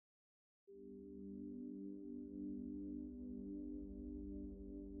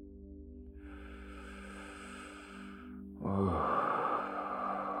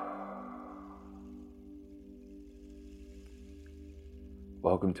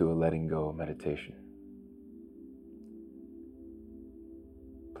Welcome to a letting go meditation.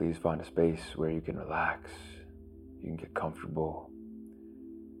 Please find a space where you can relax, you can get comfortable,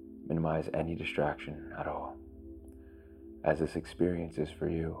 minimize any distraction at all, as this experience is for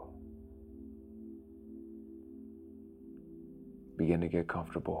you. Begin to get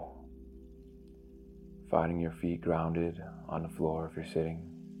comfortable, finding your feet grounded on the floor if you're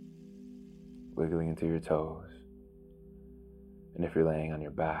sitting, wiggling into your toes. And if you're laying on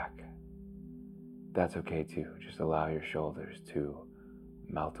your back, that's okay too. Just allow your shoulders to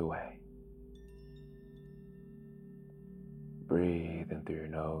melt away. Breathe in through your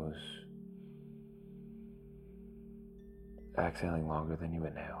nose, exhaling longer than you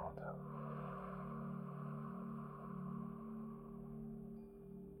inhaled.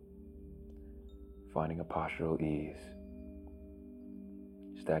 Finding a postural ease,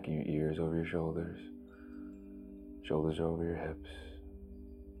 stacking your ears over your shoulders, shoulders over your hips,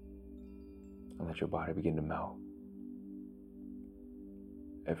 and let your body begin to melt.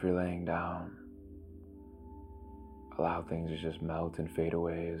 If you're laying down, allow things to just melt and fade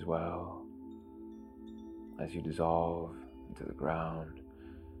away as well as you dissolve into the ground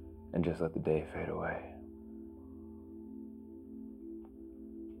and just let the day fade away.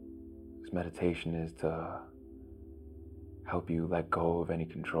 This meditation is to help you let go of any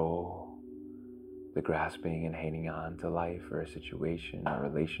control, the grasping and hanging on to life or a situation, a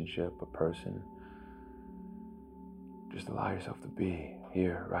relationship, a person. Just allow yourself to be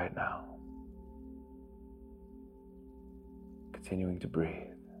here right now. Continuing to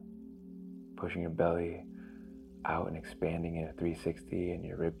breathe, pushing your belly out and expanding in a 360 in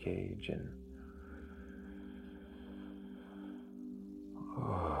your rib cage, and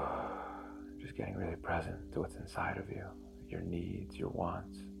just getting really present to what's inside of you, your needs, your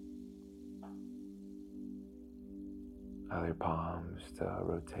wants. Allow your palms to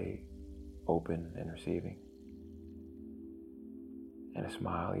rotate, open and receiving, and a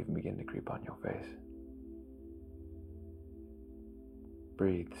smile even begin to creep on your face.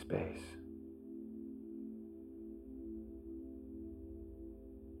 Breathe space.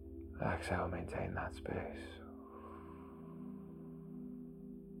 Exhale, maintain that space.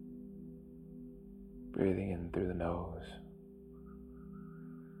 Breathing in through the nose.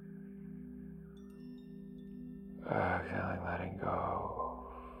 Exhaling, letting go.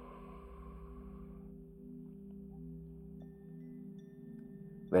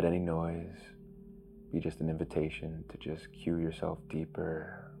 Let any noise be just an invitation to just cue yourself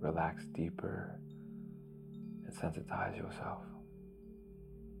deeper, relax deeper, and sensitize yourself.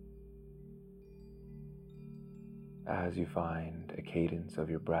 As you find a cadence of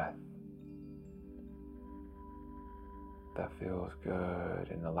your breath that feels good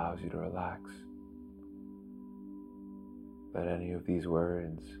and allows you to relax, let any of these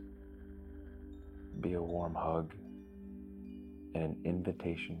words be a warm hug and an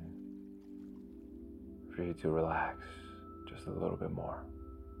invitation for you to relax just a little bit more.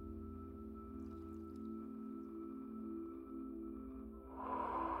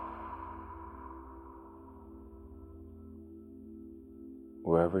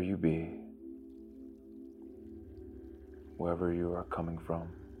 Wherever you be, wherever you are coming from,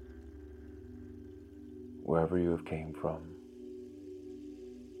 wherever you have came from,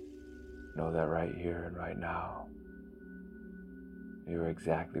 know that right here and right now, you're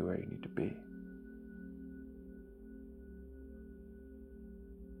exactly where you need to be.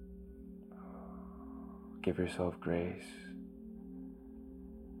 Give yourself grace.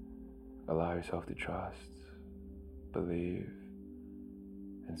 Allow yourself to trust, believe,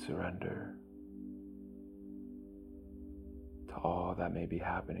 and surrender to all that may be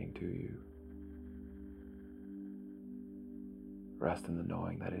happening to you. Rest in the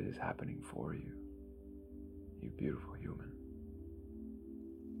knowing that it is happening for you, you beautiful human.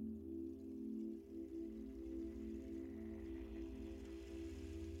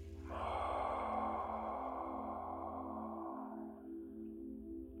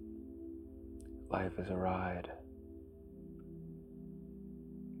 Life is a ride,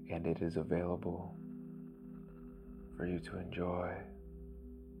 and it is available for you to enjoy.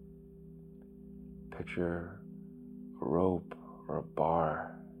 Picture a rope or a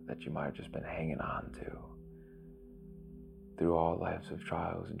bar that you might have just been hanging on to through all life's of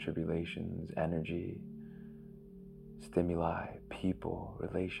trials and tribulations, energy, stimuli, people,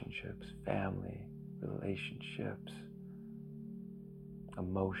 relationships, family, relationships,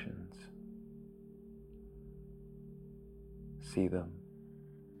 emotions. See them,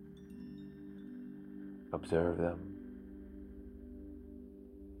 observe them,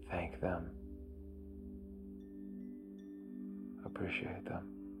 thank them, appreciate them,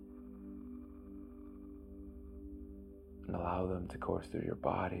 and allow them to course through your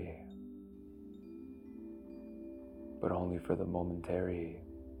body, but only for the momentary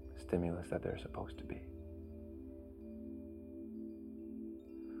stimulus that they're supposed to be.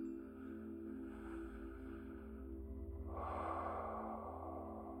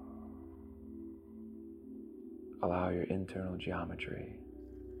 Allow your internal geometry,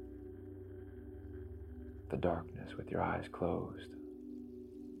 the darkness with your eyes closed,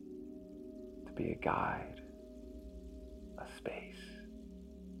 to be a guide, a space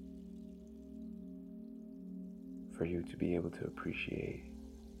for you to be able to appreciate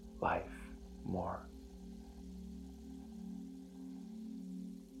life more.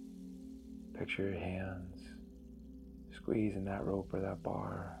 Picture your hands squeezing that rope or that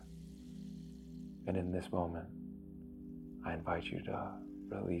bar, and in this moment, I invite you to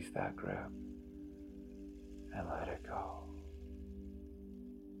release that grip and let it go.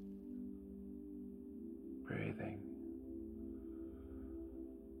 Breathing.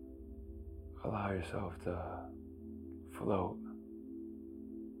 Allow yourself to float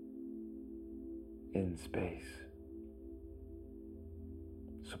in space,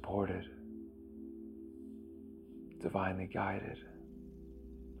 supported, divinely guided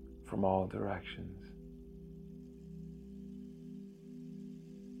from all directions.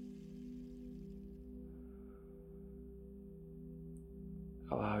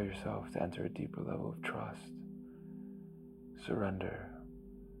 Allow yourself to enter a deeper level of trust, surrender,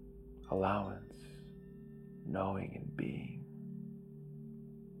 allowance, knowing and being.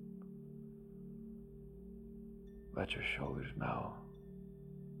 Let your shoulders melt.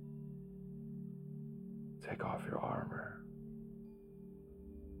 Take off your armor.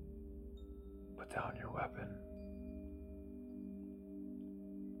 Put down your weapon.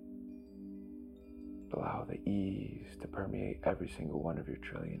 Allow the ease to permeate every single one of your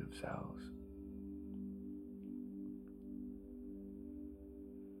trillion of cells.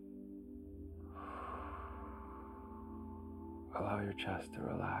 Allow your chest to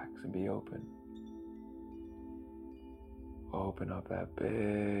relax and be open. Open up that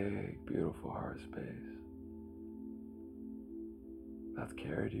big, beautiful heart space that's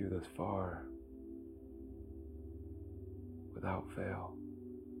carried you this far without fail.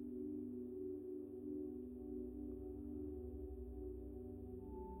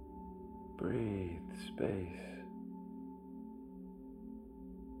 Breathe space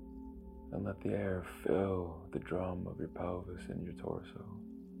and let the air fill the drum of your pelvis and your torso,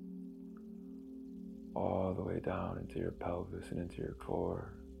 all the way down into your pelvis and into your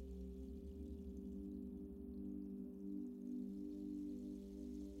core.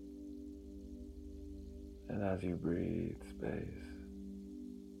 And as you breathe space,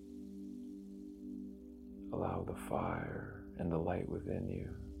 allow the fire and the light within you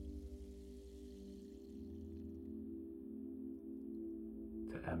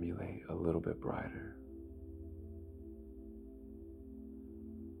to emulate a little bit brighter.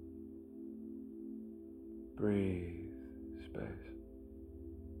 Breathe space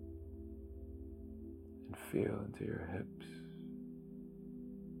and feel into your hips,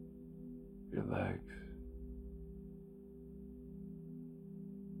 your legs,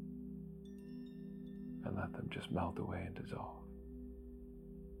 and let them just melt away and dissolve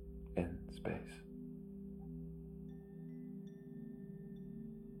in space.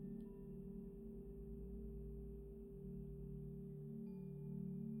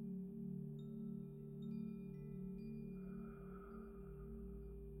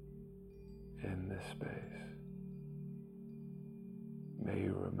 In this space, may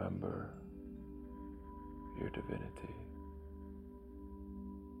you remember your divinity,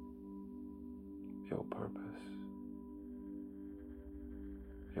 your purpose,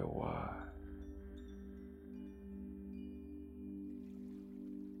 your why.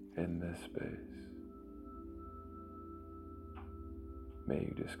 In this space, may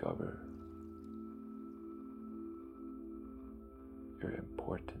you discover your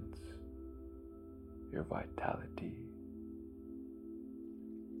importance, your vitality,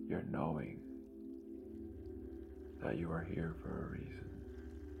 your knowing that you are here for a reason,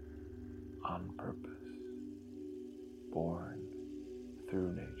 on purpose, born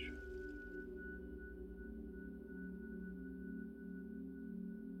through nature.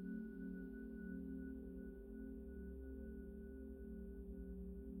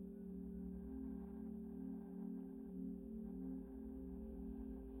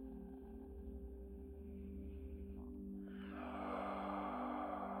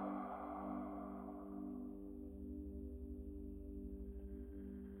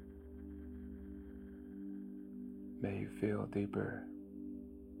 May May you feel deeper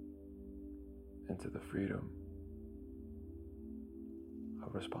into the freedom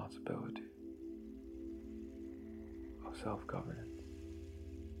of responsibility, of self-governance.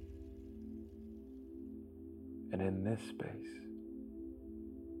 And in this space,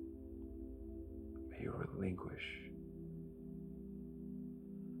 may you relinquish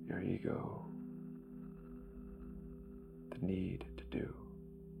your ego, the need to do,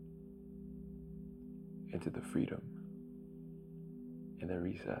 into the freedom in the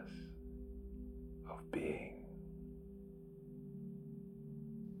recess of being.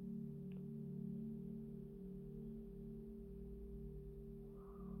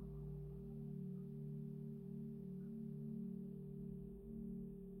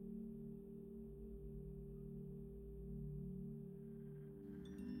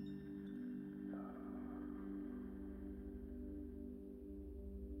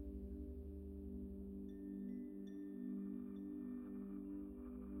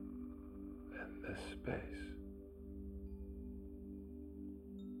 In this space,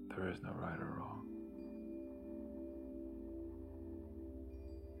 there is no right or wrong.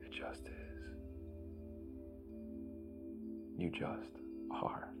 It just is. You just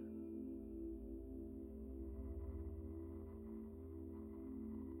are.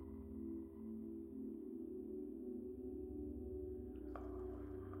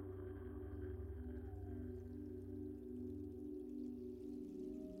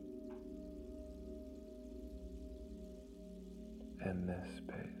 In this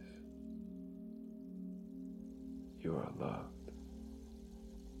space, you are loved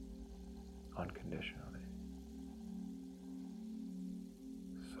unconditionally,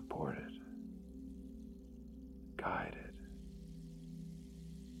 supported, guided,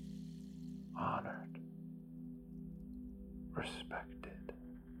 honored, respected,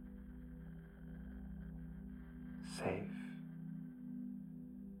 safe,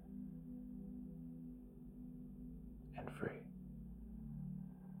 and free.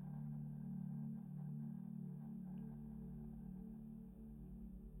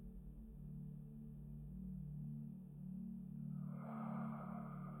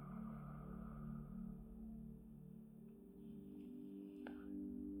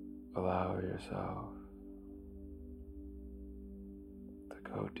 Allow yourself to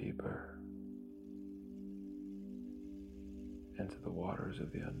go deeper into the waters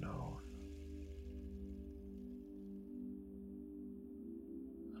of the unknown,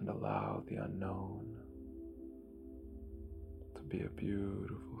 and allow the unknown to be a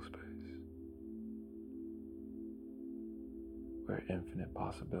beautiful space where infinite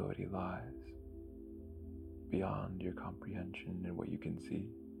possibility lies beyond your comprehension and what you can see.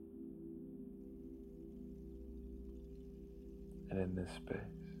 And in this space,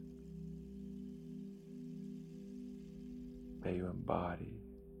 may you embody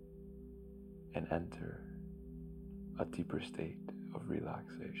and enter a deeper state of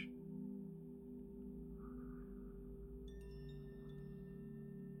relaxation.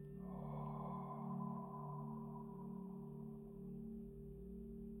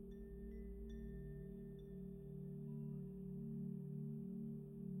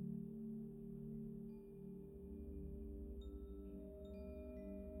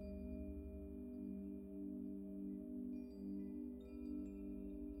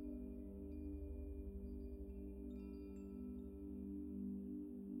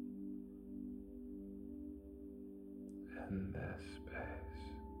 In this space,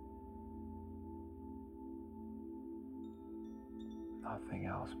 nothing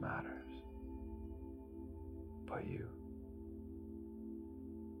else matters but you.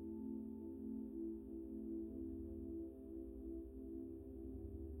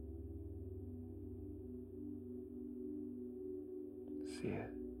 See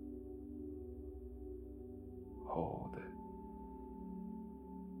it, hold it,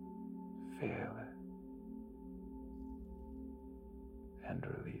 feel it, and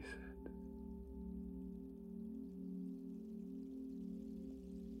release it.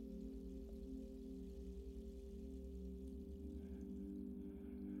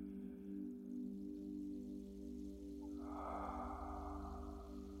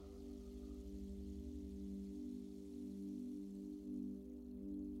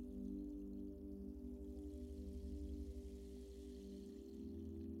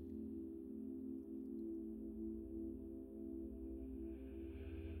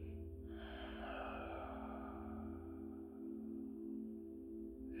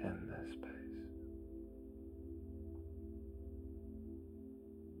 In this space,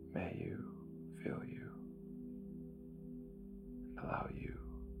 may you feel you and allow you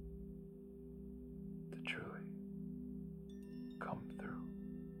to truly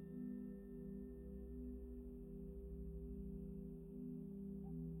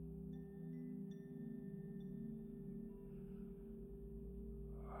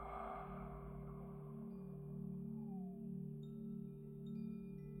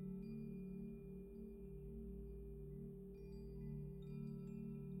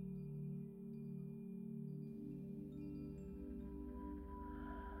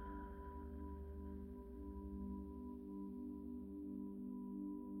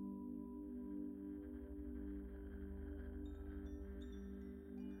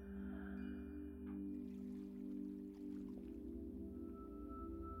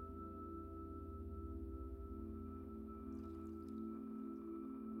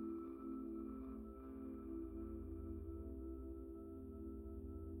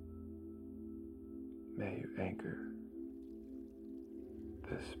May you anchor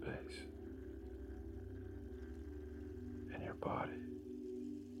this space in your body,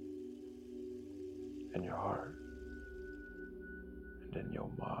 in your heart, and in your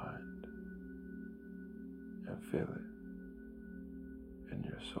mind, and feel it in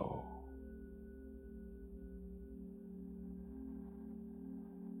your soul.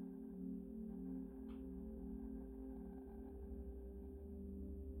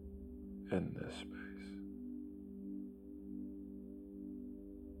 In this space,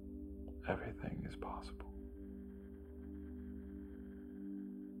 everything is possible.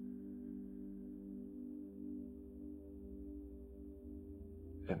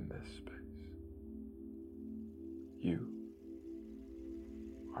 In this space, you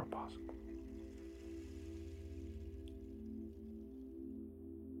are possible.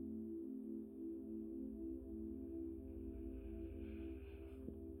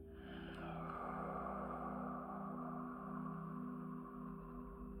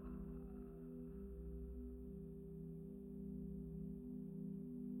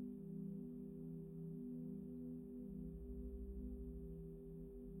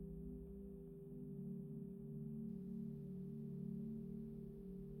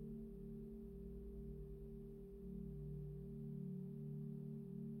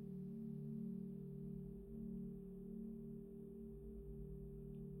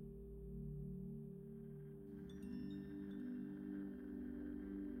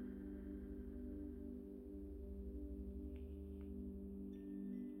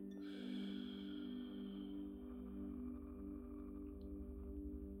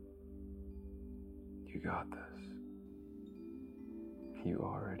 You got this. You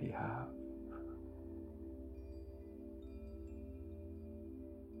already have.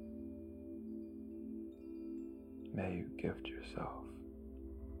 May you gift yourself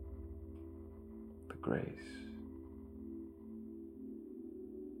the grace,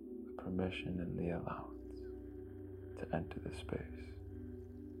 the permission, and the allowance to enter the space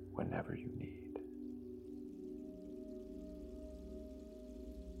whenever you need.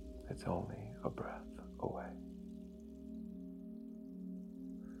 It's only a breath away.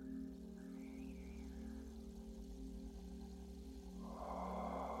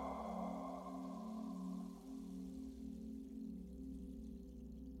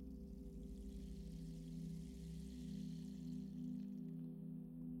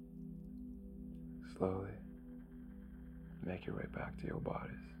 Slowly make your way back to your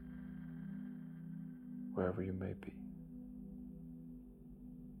bodies, wherever you may be.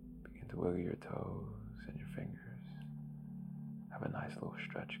 Begin to wiggle your toes and your fingers. Have a nice little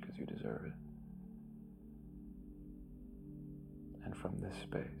stretch because you deserve it. And from this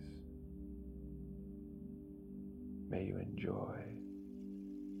space, may you enjoy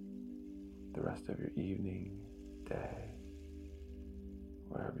the rest of your evening, day,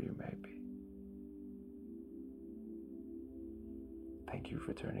 wherever you may be. Thank you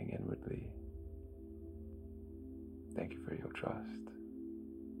for turning inwardly. Thank you for your trust.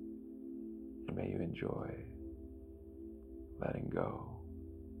 And may you enjoy letting go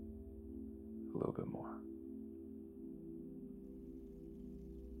a little bit more.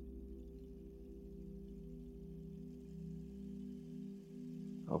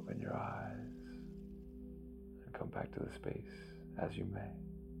 Open your eyes and come back to the space as you may.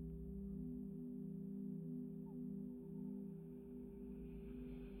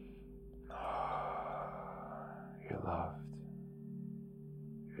 You're loved.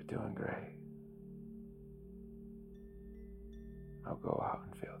 You're doing great. Now go out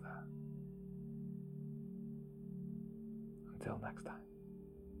and feel that. Until next time.